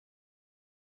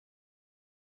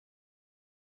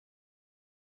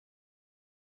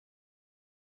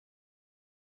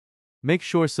Make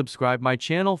sure subscribe my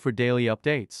channel for daily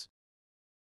updates.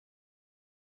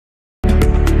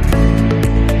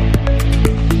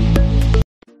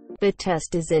 The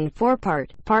test is in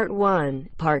 4-part, Part 1,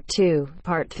 Part 2,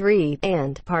 Part 3,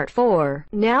 and Part 4.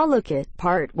 Now look at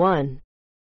Part 1.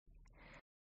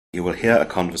 You will hear a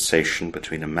conversation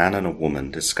between a man and a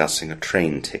woman discussing a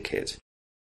train ticket.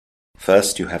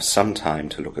 First, you have some time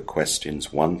to look at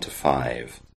questions 1 to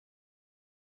 5.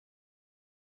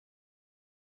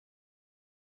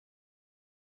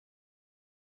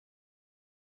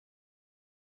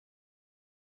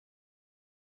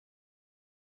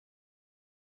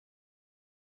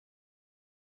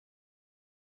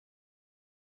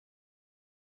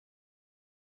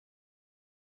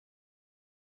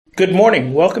 Good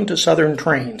morning. Welcome to Southern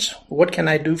Trains. What can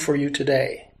I do for you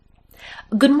today?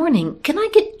 Good morning. Can I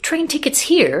get train tickets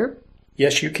here?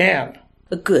 Yes, you can.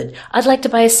 Good. I'd like to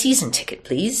buy a season ticket,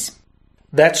 please.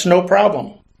 That's no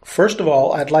problem. First of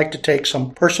all, I'd like to take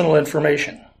some personal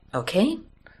information. Okay.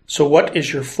 So what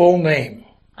is your full name?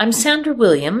 I'm Sandra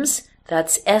Williams.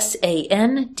 That's Sandra,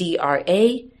 and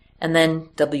then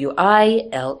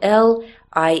Williams.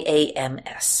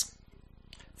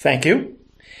 Thank you.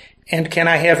 And can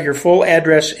I have your full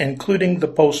address, including the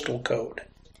postal code?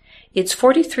 It's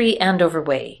 43 Andover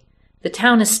Way. The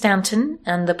town is Stanton,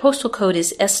 and the postal code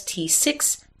is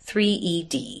ST6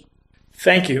 3ED.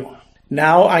 Thank you.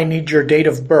 Now I need your date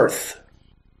of birth.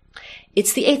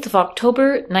 It's the 8th of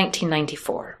October,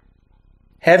 1994.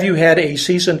 Have you had a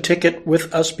season ticket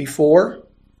with us before?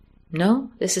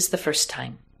 No, this is the first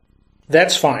time.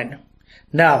 That's fine.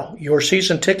 Now, your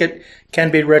season ticket can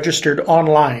be registered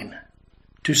online.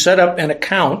 To set up an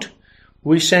account,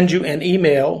 we send you an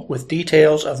email with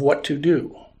details of what to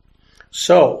do.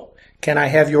 So, can I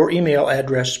have your email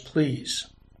address, please?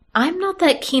 I'm not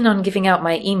that keen on giving out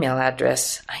my email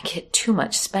address. I get too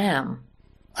much spam.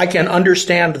 I can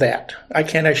understand that. I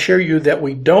can assure you that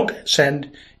we don't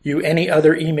send you any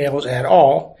other emails at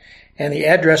all, and the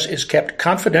address is kept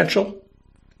confidential.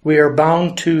 We are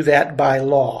bound to that by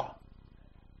law.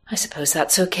 I suppose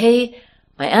that's okay.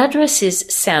 My address is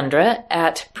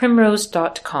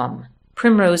sandra@primrose.com.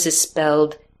 Primrose is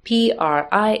spelled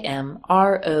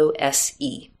Primrose.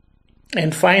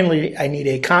 And finally, I need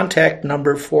a contact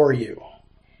number for you.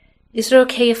 Is it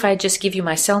okay if I just give you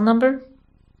my cell number?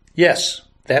 Yes,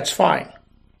 that's fine.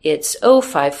 It's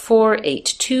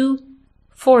 05482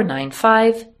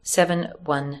 495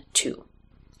 712.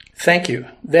 Thank you.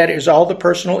 That is all the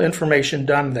personal information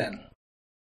done then.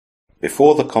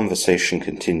 Before the conversation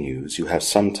continues, you have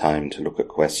some time to look at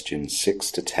questions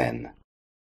 6 to 10.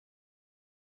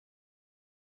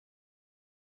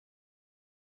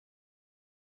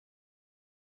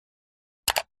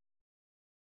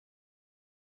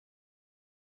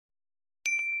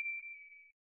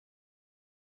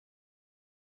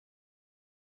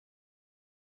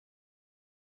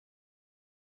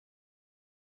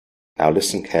 Now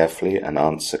listen carefully and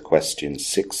answer questions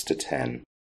 6 to 10.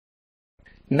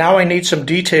 Now I need some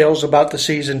details about the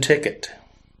season ticket.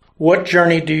 What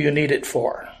journey do you need it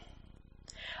for?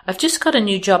 I've just got a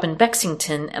new job in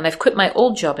Bexington, and I've quit my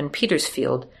old job in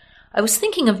Petersfield. I was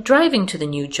thinking of driving to the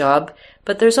new job,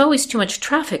 but there's always too much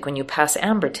traffic when you pass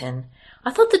Amberton.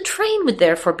 I thought the train would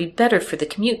therefore be better for the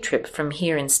commute trip from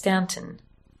here in Stanton.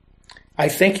 I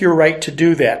think you're right to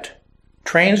do that.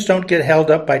 Trains don't get held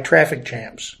up by traffic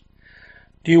jams.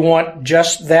 Do you want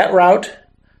just that route?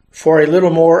 For a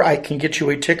little more, I can get you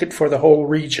a ticket for the whole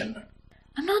region.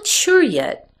 I'm not sure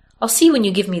yet. I'll see when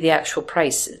you give me the actual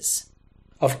prices.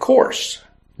 Of course.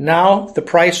 Now, the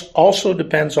price also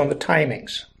depends on the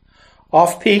timings.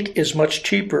 Off-peak is much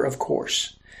cheaper, of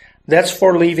course. That's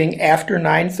for leaving after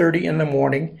 9:30 in the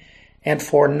morning and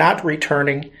for not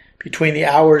returning between the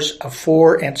hours of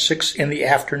 4 and 6 in the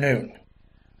afternoon.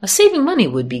 Saving money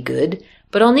would be good,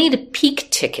 but I'll need a peak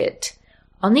ticket.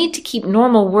 I'll need to keep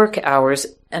normal work hours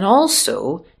and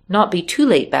also not be too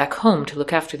late back home to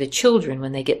look after the children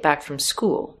when they get back from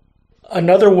school.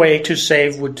 Another way to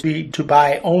save would be to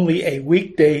buy only a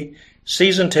weekday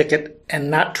season ticket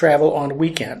and not travel on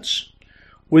weekends.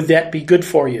 Would that be good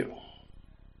for you?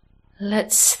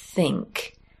 Let's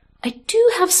think. I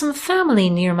do have some family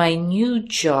near my new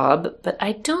job, but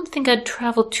I don't think I'd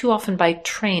travel too often by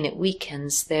train at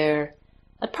weekends there.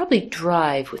 I'd probably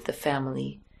drive with the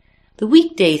family. The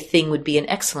weekday thing would be an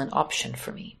excellent option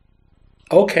for me.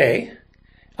 Okay,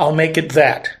 I'll make it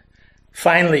that.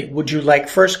 Finally, would you like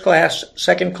first class,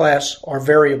 second class, or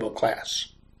variable class?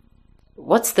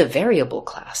 What's the variable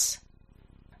class?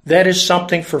 That is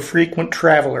something for frequent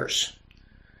travelers.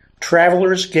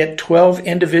 Travelers get 12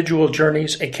 individual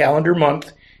journeys a calendar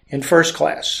month in first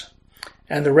class.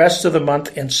 and the rest of the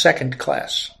month in second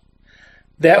class.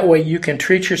 That way you can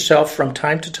treat yourself from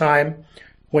time to time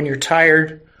when you're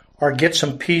tired or get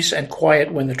some peace and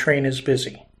quiet when the train is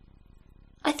busy.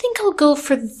 I think I'll go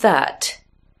for that.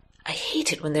 I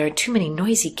hate it when there are too many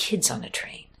noisy kids on a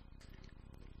train.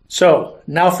 So,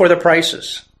 now for the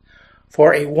prices.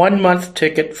 For a 1-month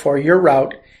ticket for your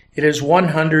route, it is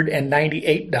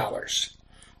 $198.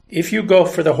 If you go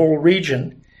for the whole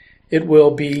region, it will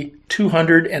be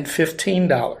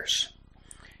 $215.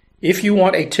 If you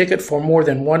want a ticket for more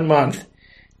than 1 month,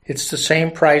 it's the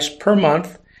same price per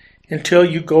month until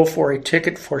you go for a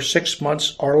ticket for 6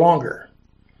 months or longer.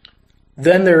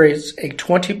 Then there is a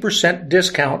 20%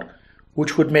 discount,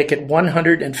 which would make it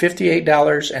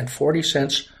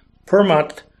 $158.40 per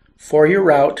month for your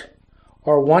route,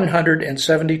 or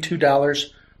 $172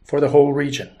 for the whole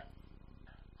region.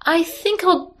 I think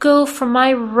I'll go for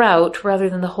my route rather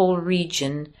than the whole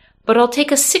region, but I'll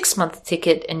take a 6-month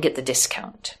ticket and get the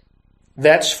discount.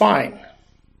 That's fine.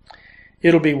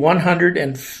 It'll be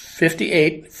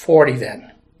 $158.40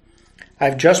 then.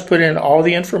 I've just put in all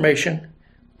the information.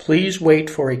 Please wait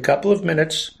for a couple of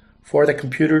minutes for the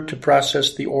computer to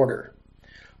process the order.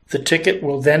 The ticket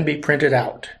will then be printed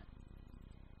out.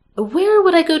 Where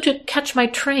would I go to catch my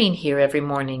train here every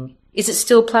morning? Is it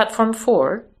still platform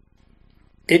 4?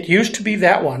 It used to be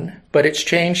that one, but it's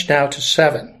changed now to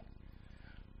 7.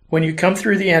 When you come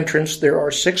through the entrance, there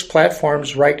are 6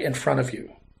 platforms right in front of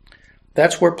you.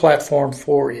 That's where platform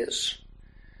 4 is.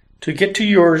 To get to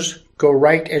yours, go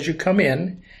right as you come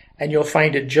in, and you'll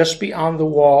find it just beyond the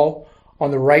wall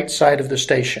on the right side of the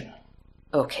station.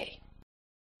 Okay.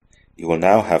 You will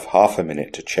now have half a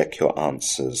minute to check your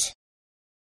answers.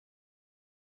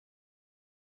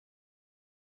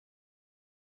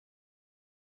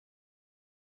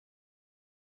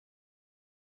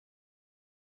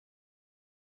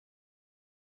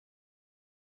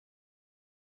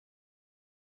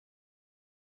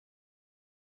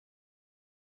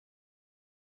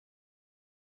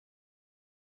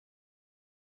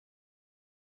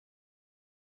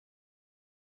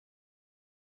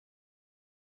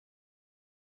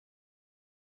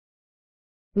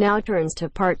 Now turns to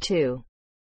part 2.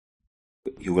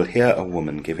 You will hear a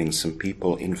woman giving some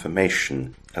people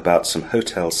information about some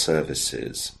hotel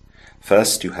services.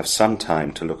 First, you have some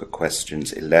time to look at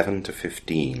questions 11 to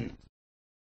 15.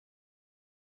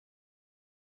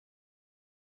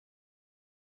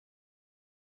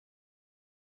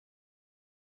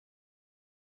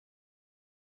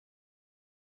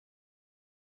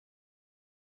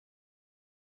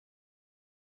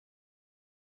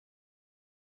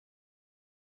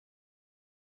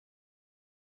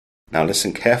 Now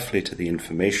listen carefully to the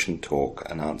information talk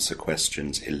and answer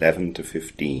questions 11 to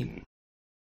 15.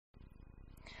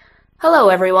 Hello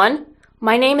everyone,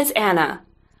 my name is Anna.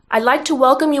 I'd like to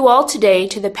welcome you all today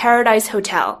to the Paradise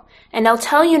Hotel, and I'll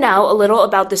tell you now a little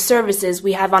about the services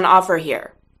we have on offer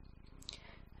here.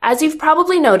 As you've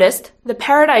probably noticed, the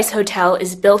Paradise Hotel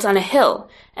is built on a hill,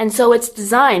 and so its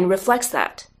design reflects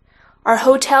that. Our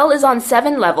hotel is on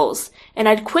 7 levels, and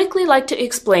I'd quickly like to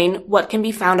explain what can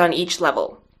be found on each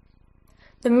level.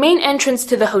 The main entrance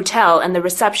to the hotel and the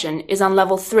reception is on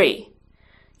level 3.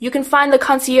 You can find the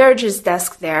concierge's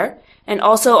desk there, and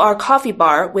also our coffee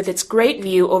bar with its great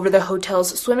view over the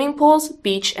hotel's swimming pools,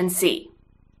 beach, and sea.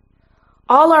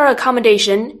 All our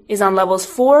accommodation is on levels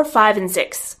 4, 5, and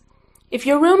 6. If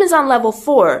your room is on level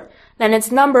 4, then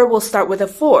its number will start with a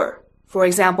 4, for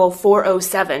example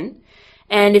 407,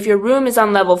 and if your room is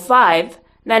on level 5,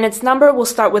 then its number will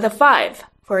start with a 5,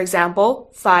 for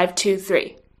example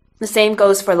 523. The same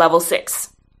goes for level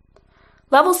 6.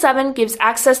 Level 7 gives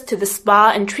access to the spa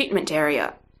and treatment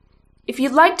area. If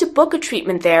you'd like to book a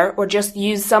treatment there or just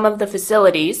use some of the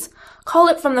facilities, call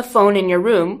it from the phone in your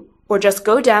room or just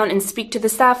go down and speak to the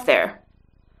staff there.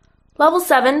 Level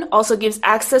 7 also gives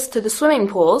access to the swimming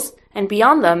pools and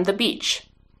beyond them the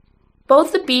beach.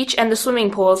 Both the beach and the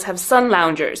swimming pools have sun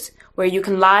loungers where you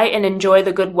can lie and enjoy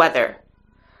the good weather.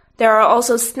 There are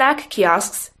also snack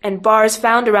kiosks and bars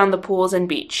found around the pools and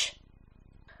beach.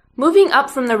 Moving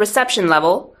up from the reception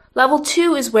level, level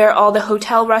 2 is where all the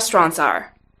hotel restaurants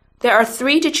are. There are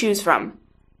 3 to choose from.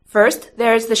 First,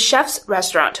 there is the chef's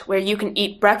restaurant where you can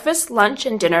eat breakfast, lunch,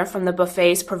 and dinner from the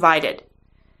buffets provided.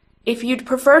 If you'd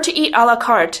prefer to eat a la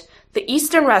carte, the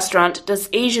Eastern restaurant does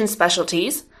Asian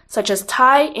specialties such as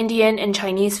Thai, Indian, and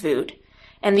Chinese food,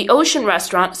 and the Ocean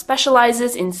restaurant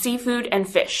specializes in seafood and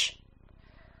fish.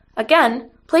 Again,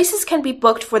 places can be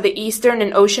booked for the Eastern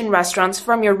and Ocean restaurants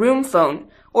from your room phone,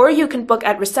 or you can book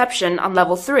at reception on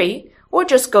level 3, or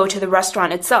just go to the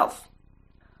restaurant itself.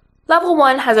 Level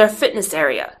 1 has our fitness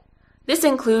area. This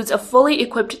includes a fully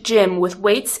equipped gym with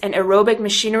weights and aerobic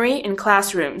machinery in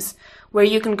classrooms, where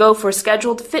you can go for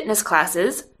scheduled fitness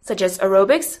classes, such as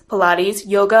aerobics, Pilates,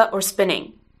 yoga, or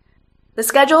spinning. The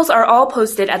schedules are all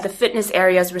posted at the fitness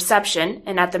area's reception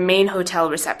and at the main hotel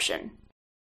reception.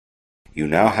 You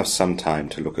now have some time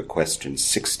to look at questions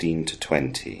 16 to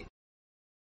 20.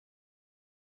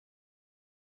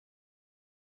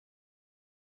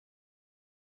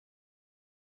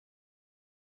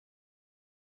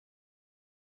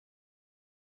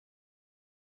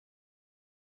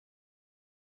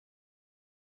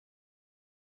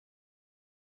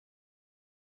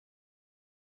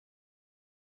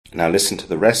 Now listen to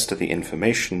the rest of the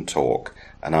information talk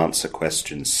and answer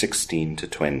questions 16 to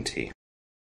 20.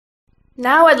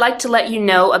 Now I'd like to let you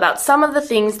know about some of the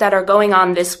things that are going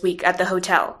on this week at the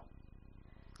hotel.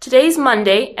 Today's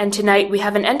Monday, and tonight we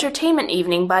have an entertainment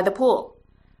evening by the pool.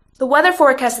 The weather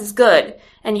forecast is good,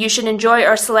 and you should enjoy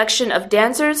our selection of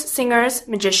dancers, singers,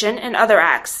 magician, and other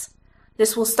acts.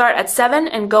 This will start at 7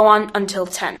 and go on until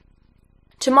 10.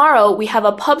 Tomorrow we have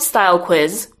a pub-style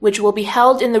quiz, which will be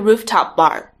held in the rooftop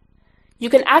bar. You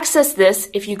can access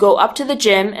this if you go up to the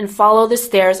gym and follow the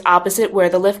stairs opposite where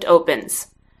the lift opens.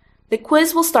 The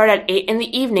quiz will start at 8 in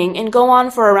the evening and go on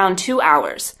for around 2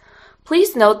 hours.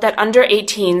 Please note that under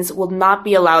 18s will not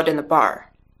be allowed in the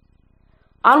bar.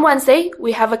 On Wednesday,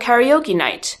 we have a karaoke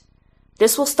night.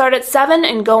 This will start at 7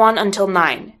 and go on until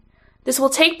 9. This will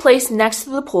take place next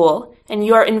to the pool, and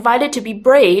you are invited to be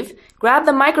brave, grab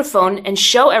the microphone, and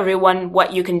show everyone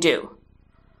what you can do.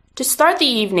 To start the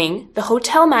evening, the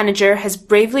hotel manager has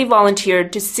bravely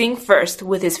volunteered to sing first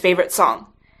with his favorite song.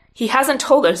 He hasn't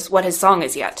told us what his song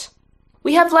is yet.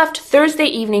 We have left Thursday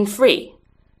evening free.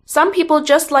 Some people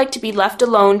just like to be left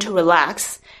alone to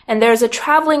relax, and there's a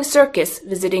traveling circus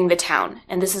visiting the town,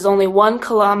 and this is only 1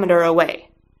 kilometer away.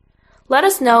 Let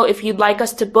us know if you'd like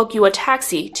us to book you a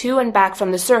taxi to and back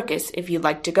from the circus if you'd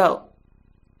like to go.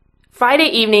 Friday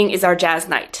evening is our jazz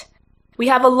night. We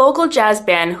have a local jazz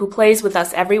band who plays with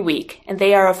us every week, and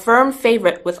they are a firm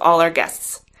favorite with all our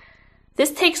guests.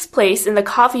 This takes place in the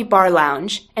coffee bar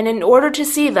lounge, and in order to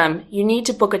see them, you need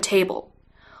to book a table.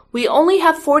 We only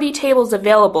have 40 tables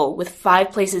available with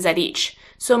 5 places at each,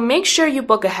 so make sure you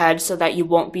book ahead so that you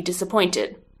won't be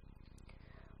disappointed.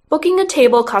 Booking a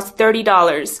table costs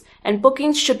 $30, and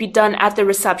bookings should be done at the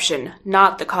reception,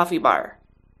 not the coffee bar.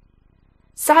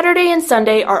 Saturday and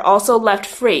Sunday are also left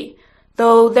free,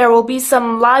 though there will be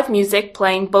some live music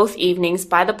playing both evenings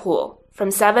by the pool, from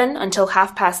 7 until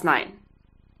 9:30.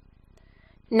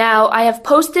 Now, I have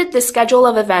posted the schedule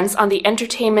of events on the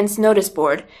entertainment's notice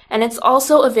board, and it's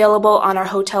also available on our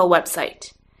hotel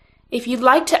website. If you'd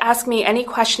like to ask me any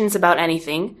questions about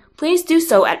anything, please do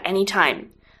so at any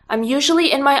time. I'm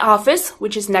usually in my office,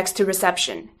 which is next to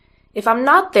reception. If I'm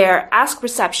not there, ask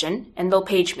reception, and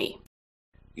they'll page me.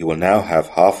 You will now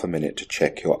have half a minute to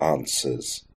check your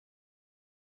answers.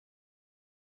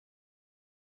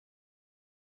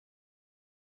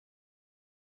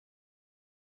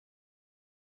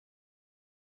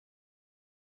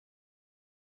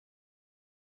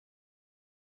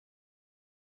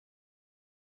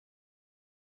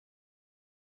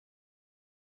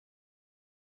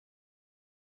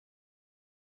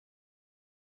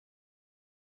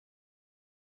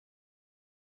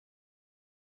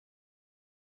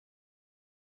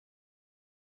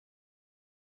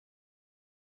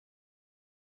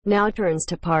 Now turns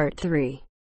to part 3.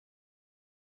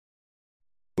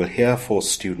 We'll hear 4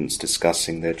 students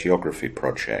discussing their geography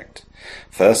project.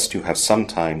 First, you have some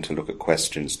time to look at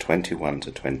questions 21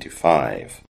 to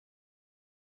 25.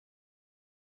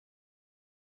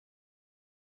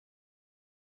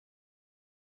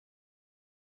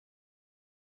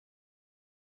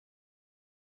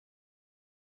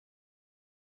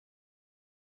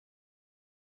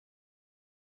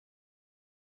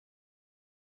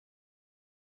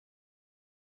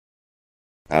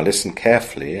 Now listen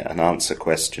carefully and answer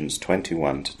questions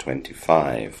 21 to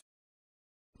 25.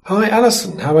 Hi,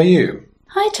 Alison. How are you?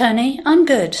 Hi, Tony. I'm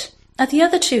good. Are the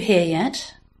other 2 here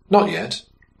yet? Not yet.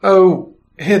 Oh,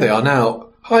 here they are now.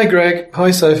 Hi, Greg.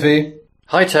 Hi, Sophie.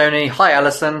 Hi, Tony. Hi,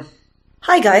 Alison.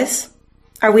 Hi, guys.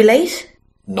 Are we late?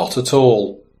 Not at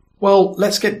all. Well,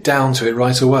 let's get down to it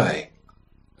right away.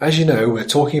 As you know, we're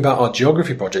talking about our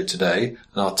geography project today,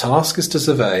 and our task is to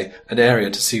survey an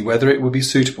area to see whether it would be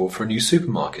suitable for a new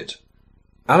supermarket.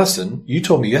 Alison, you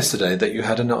told me yesterday that you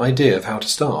had an idea of how to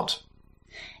start.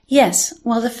 Yes.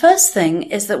 Well, the first thing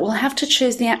is that we'll have to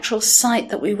choose the actual site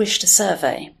that we wish to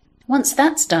survey. Once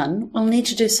that's done, we'll need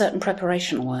to do certain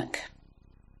preparation work.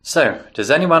 So, does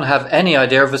anyone have any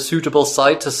idea of a suitable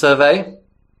site to survey?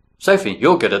 Sophie,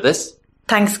 you're good at this.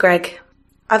 Thanks, Greg.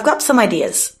 I've got some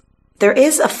ideas. There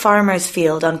is a farmer's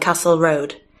field on Castle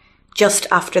Road, just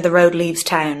after the road leaves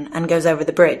town and goes over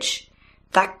the bridge.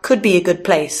 That could be a good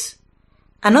place.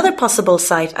 Another possible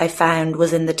site I found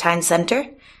was in the town centre,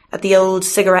 at the old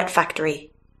cigarette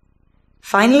factory.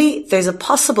 Finally, there's a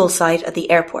possible site at the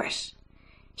airport.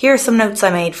 Here are some notes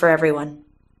I made for everyone.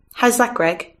 How's that,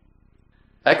 Greg?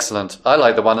 Excellent. I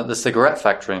like the one at the cigarette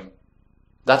factory.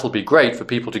 That'll be great for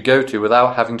people to go to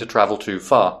without having to travel too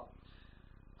far.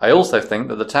 I also think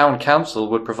that the town council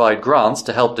would provide grants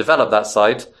to help develop that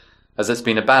site, as it's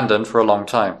been abandoned for a long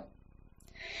time.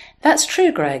 That's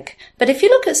true, Greg, but if you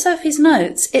look at Sophie's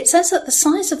notes, it says that the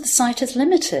size of the site is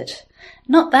limited.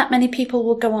 Not that many people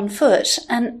will go on foot,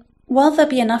 and while there'll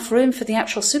be enough room for the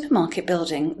actual supermarket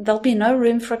building, there'll be no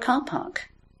room for a car park.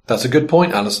 That's a good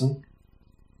point, Alison.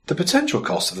 The potential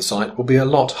cost of the site will be a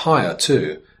lot higher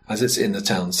too, as it's in the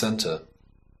town centre.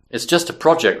 It's just a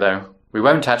project, though. We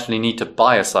won't actually need to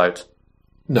buy a site.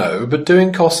 No, but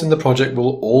doing costs in the project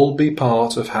will all be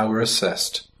part of how we're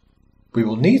assessed. We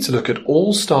will need to look at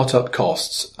all start-up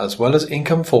costs as well as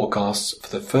income forecasts for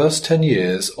the first 10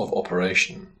 years of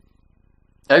operation.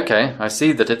 OK, I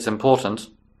see that it's important.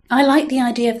 I like the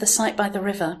idea of the site by the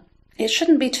river. It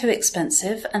shouldn't be too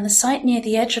expensive, and the site near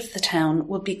the edge of the town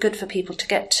would be good for people to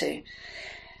get to.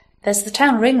 There's the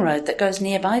town ring road that goes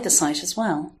nearby the site as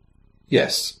well.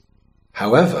 Yes.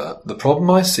 However, the problem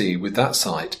I see with that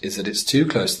site is that it's too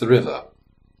close to the river.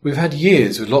 We've had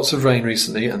years with lots of rain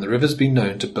recently, and the river's been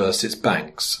known to burst its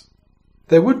banks.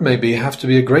 There would maybe have to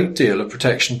be a great deal of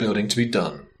protection building to be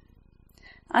done.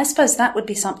 I suppose that would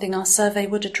be something our survey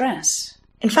would address.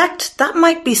 In fact, that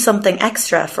might be something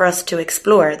extra for us to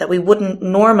explore that we wouldn't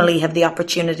normally have the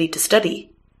opportunity to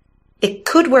study. It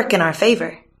could work in our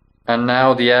favour. And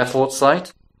now the airport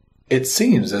site? It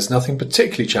seems there's nothing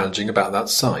particularly challenging about that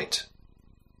site.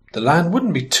 The land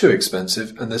wouldn't be too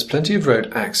expensive, and there's plenty of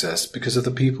road access because of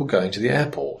the people going to the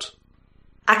airport.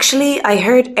 Actually, I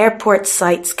heard airport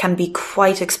sites can be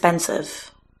quite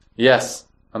expensive. Yes,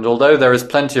 and although there is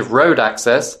plenty of road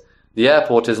access, the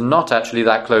airport is not actually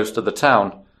that close to the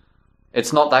town.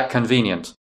 It's not that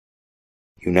convenient.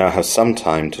 You now have some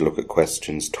time to look at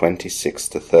questions 26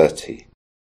 to 30.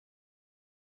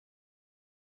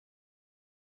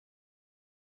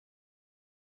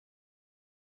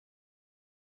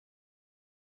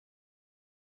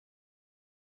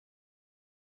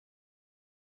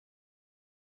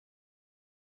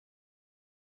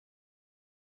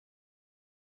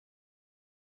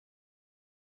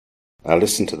 Now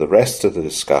listen to the rest of the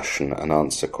discussion and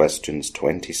answer questions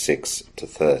 26 to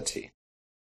 30.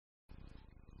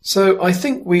 So I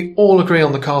think we all agree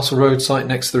on the Castle Road site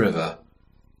next to the river.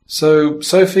 So,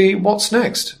 Sophie, what's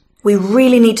next? We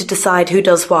really need to decide who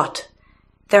does what.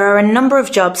 There are a number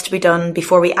of jobs to be done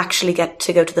before we actually get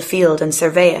to go to the field and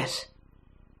survey it.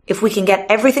 If we can get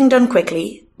everything done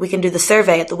quickly, we can do the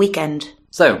survey at the weekend.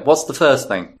 So, what's the first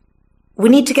thing? We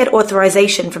need to get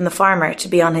authorization from the farmer to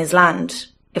be on his land.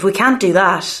 If we can't do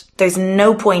that, there's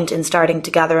no point in starting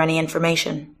to gather any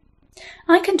information.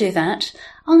 I can do that.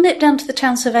 I'll nip down to the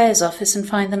town surveyor's office and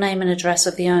find the name and address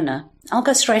of the owner. I'll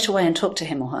go straight away and talk to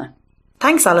him or her.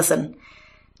 Thanks, Alison.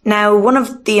 Now, one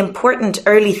of the important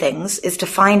early things is to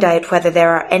find out whether there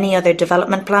are any other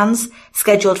development plans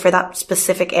scheduled for that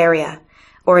specific area,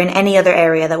 or in any other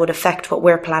area that would affect what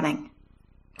we're planning.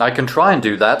 I can try and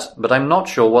do that, but I'm not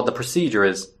sure what the procedure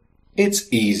is. It's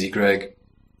easy, Greg.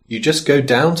 You just go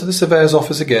down to the surveyor's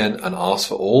office again and ask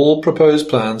for all proposed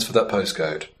plans for that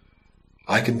postcode.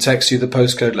 I can text you the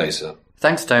postcode later.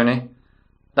 Thanks, Tony.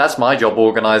 That's my job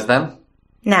organised then.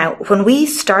 Now, when we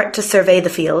start to survey the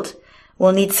field,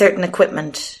 we'll need certain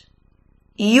equipment.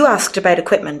 You asked about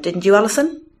equipment, didn't you,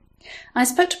 Alison? I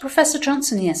spoke to Professor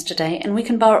Johnson yesterday, and we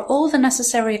can borrow all the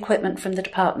necessary equipment from the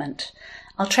department.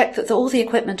 I'll check that all the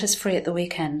equipment is free at the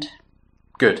weekend.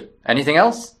 Good. Anything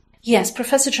else? Yes,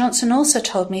 Professor Johnson also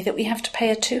told me that we have to pay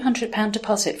a £200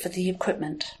 deposit for the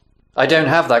equipment. I don't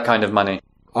have that kind of money.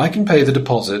 I can pay the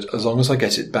deposit as long as I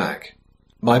get it back.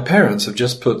 My parents have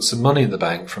just put some money in the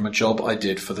bank from a job I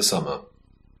did for the summer.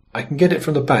 I can get it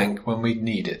from the bank when we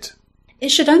need it. It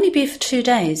should only be for 2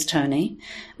 days, Tony.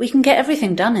 We can get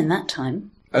everything done in that time.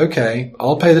 OK,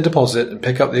 I'll pay the deposit and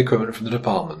pick up the equipment from the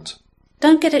department.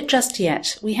 Don't get it just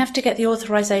yet. We have to get the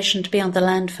authorization to be on the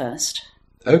land first.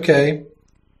 OK.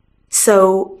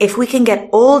 So, if we can get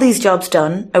all these jobs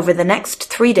done over the next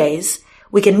 3 days,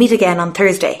 we can meet again on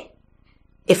Thursday.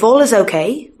 If all is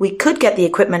okay, we could get the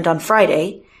equipment on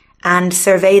Friday and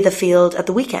survey the field at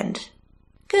the weekend.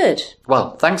 Good.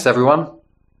 Well, thanks everyone.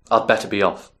 I'd better be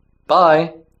off.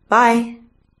 Bye. Bye.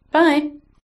 Bye.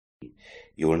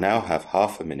 You will now have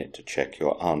half a minute to check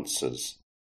your answers.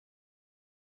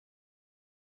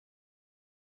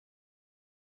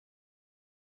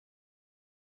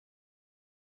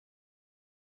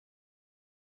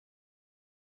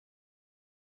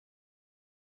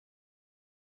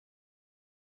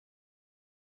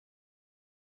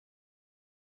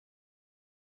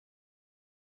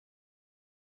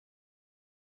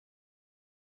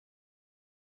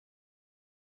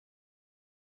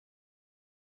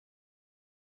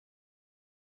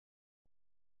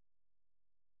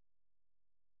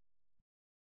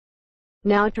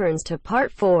 Now turns to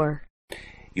Part 4.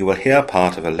 You will hear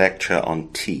part of a lecture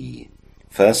on tea.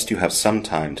 First, you have some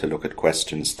time to look at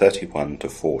questions 31 to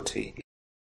 40.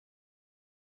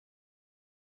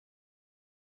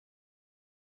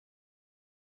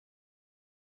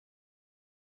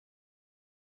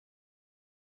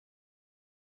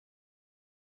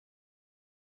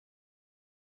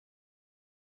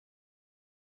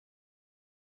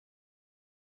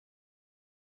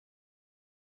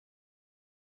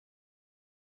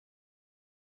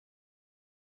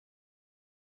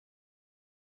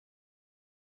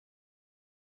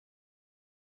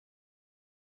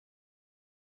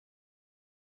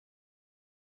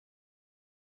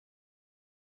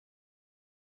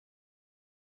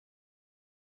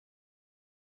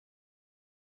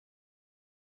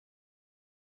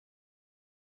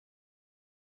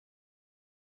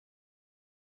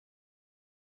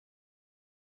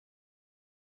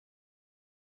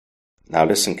 Now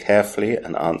listen carefully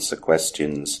and answer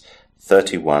questions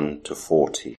 31 to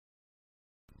 40.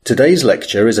 Today's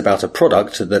lecture is about a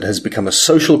product that has become a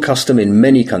social custom in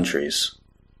many countries.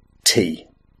 Tea.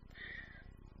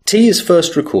 Tea is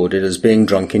first recorded as being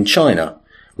drunk in China,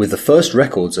 with the first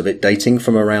records of it dating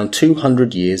from around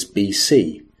 200 years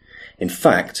BC. In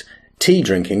fact, tea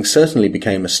drinking certainly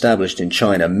became established in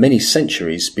China many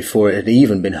centuries before it had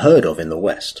even been heard of in the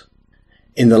West.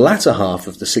 In the latter half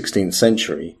of the 16th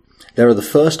century, there are the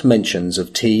first mentions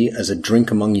of tea as a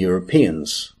drink among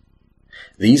Europeans.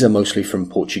 These are mostly from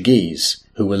Portuguese,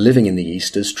 who were living in the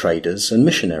East as traders and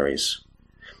missionaries.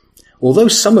 Although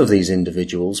some of these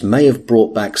individuals may have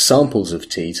brought back samples of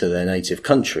tea to their native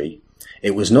country,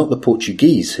 it was not the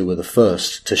Portuguese who were the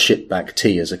first to ship back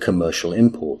tea as a commercial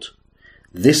import.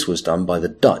 This was done by the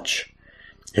Dutch,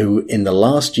 who in the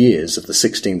last years of the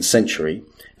 16th century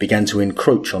began to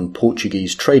encroach on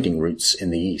Portuguese trading routes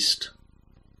in the East.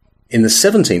 In the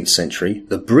 17th century,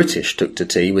 the British took to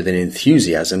tea with an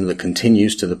enthusiasm that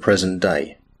continues to the present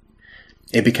day.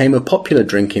 It became a popular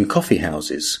drink in coffee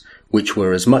houses, which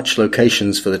were as much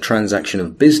locations for the transaction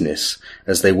of business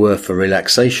as they were for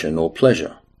relaxation or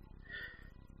pleasure.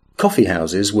 Coffee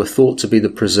houses were thought to be the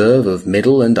preserve of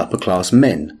middle and upper class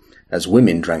men, as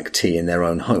women drank tea in their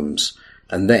own homes,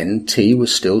 and then tea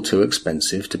was still too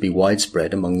expensive to be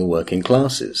widespread among the working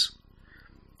classes.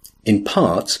 In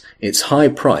part, its high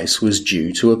price was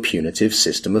due to a punitive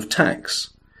system of tax.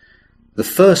 The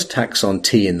first tax on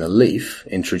tea in the leaf,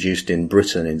 introduced in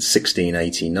Britain in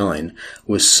 1689,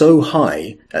 was so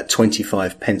high at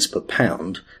 25 pence per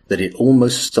pound that it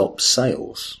almost stopped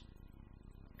sales.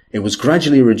 It was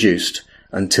gradually reduced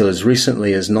until as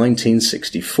recently as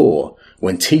 1964,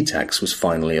 when tea tax was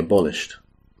finally abolished.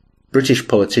 British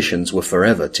politicians were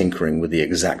forever tinkering with the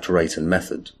exact rate and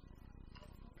method.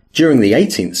 During the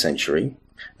 18th century,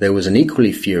 there was an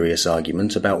equally furious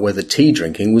argument about whether tea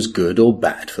drinking was good or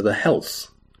bad for the health.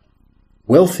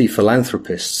 Wealthy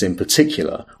philanthropists in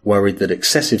particular worried that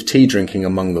excessive tea drinking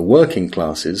among the working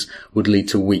classes would lead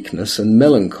to weakness and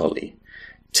melancholy.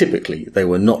 Typically, they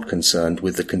were not concerned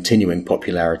with the continuing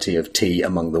popularity of tea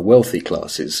among the wealthy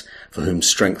classes, for whom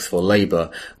strength for labour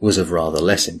was of rather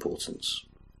less importance.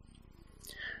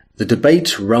 The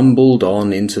debate rumbled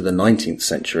on into the 19th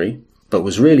century, but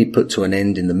was really put to an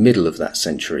end in the middle of that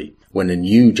century, when a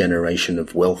new generation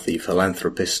of wealthy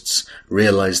philanthropists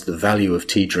realized the value of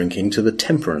tea drinking to the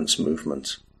temperance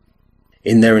movement.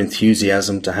 In their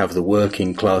enthusiasm to have the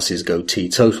working classes go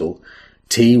teetotal,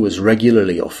 tea was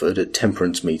regularly offered at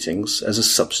temperance meetings as a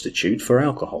substitute for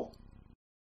alcohol.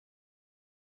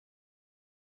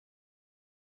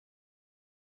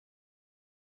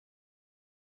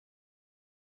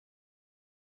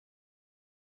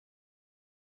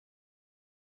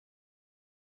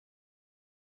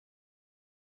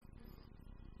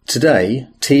 Today,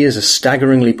 tea is a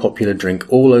staggeringly popular drink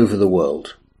all over the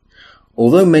world.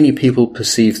 Although many people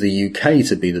perceive the UK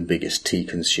to be the biggest tea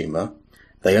consumer,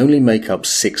 they only make up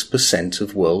 6%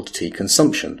 of world tea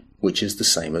consumption, which is the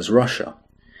same as Russia.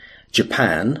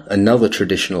 Japan, another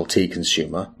traditional tea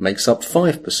consumer, makes up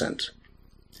 5%.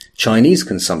 Chinese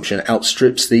consumption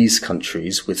outstrips these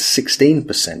countries with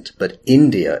 16%, but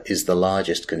India is the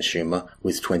largest consumer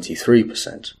with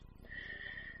 23%.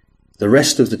 The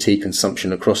rest of the tea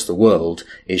consumption across the world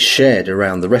is shared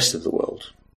around the rest of the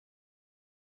world.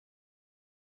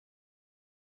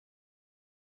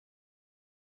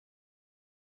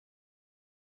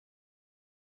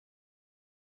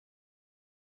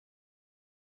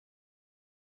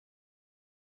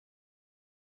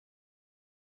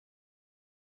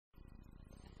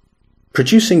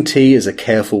 Producing tea is a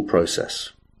careful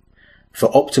process. For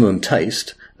optimum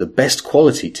taste, The best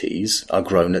quality teas are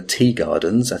grown at tea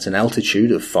gardens at an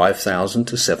altitude of 5,000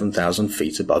 to 7,000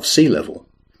 feet above sea level.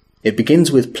 It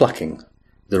begins with plucking,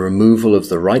 the removal of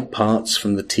the ripe parts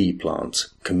from the tea plant,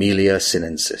 Camellia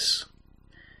sinensis.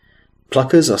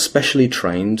 Pluckers are specially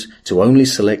trained to only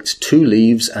select 2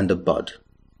 leaves and a bud.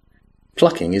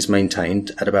 Plucking is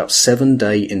maintained at about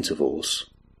 7-day intervals.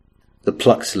 The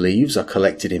plucked leaves are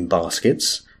collected in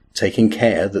baskets, taking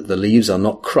care that the leaves are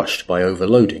not crushed by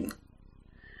overloading.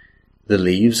 The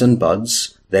leaves and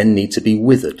buds then need to be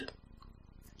withered.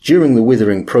 During the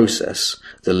withering process,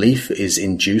 the leaf is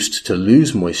induced to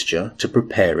lose moisture to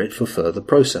prepare it for further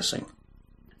processing.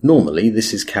 Normally,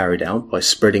 this is carried out by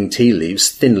spreading tea leaves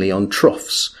thinly on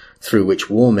troughs, through which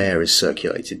warm air is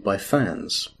circulated by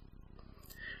fans.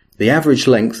 The average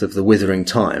length of the withering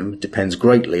time depends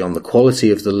greatly on the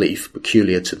quality of the leaf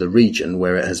peculiar to the region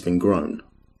where it has been grown.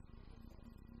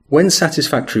 When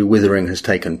satisfactory withering has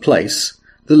taken place,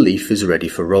 the leaf is ready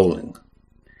for rolling.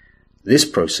 This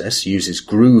process uses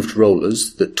grooved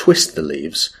rollers that twist the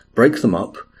leaves, break them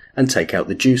up, and take out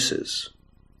the juices.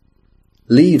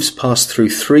 Leaves pass through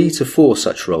 3 to 4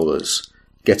 such rollers,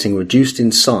 getting reduced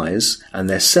in size and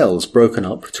their cells broken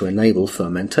up to enable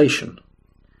fermentation.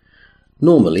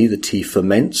 Normally the tea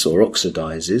ferments or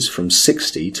oxidizes from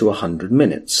 60 to 100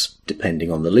 minutes,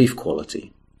 depending on the leaf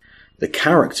quality. The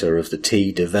character of the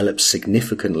tea develops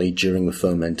significantly during the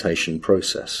fermentation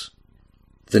process.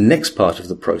 The next part of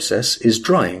the process is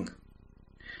drying.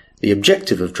 The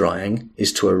objective of drying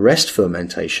is to arrest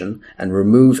fermentation and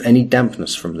remove any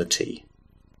dampness from the tea.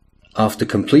 After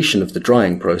completion of the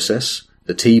drying process,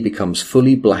 the tea becomes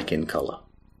fully black in color.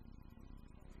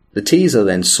 The teas are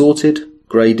then sorted,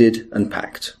 graded, and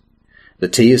packed. The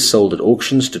tea is sold at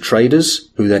auctions to traders,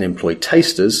 who then employ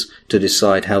tasters to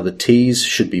decide how the teas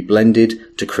should be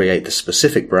blended to create the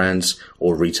specific brands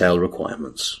or retail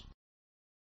requirements.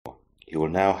 You will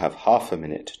now have half a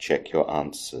minute to check your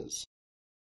answers.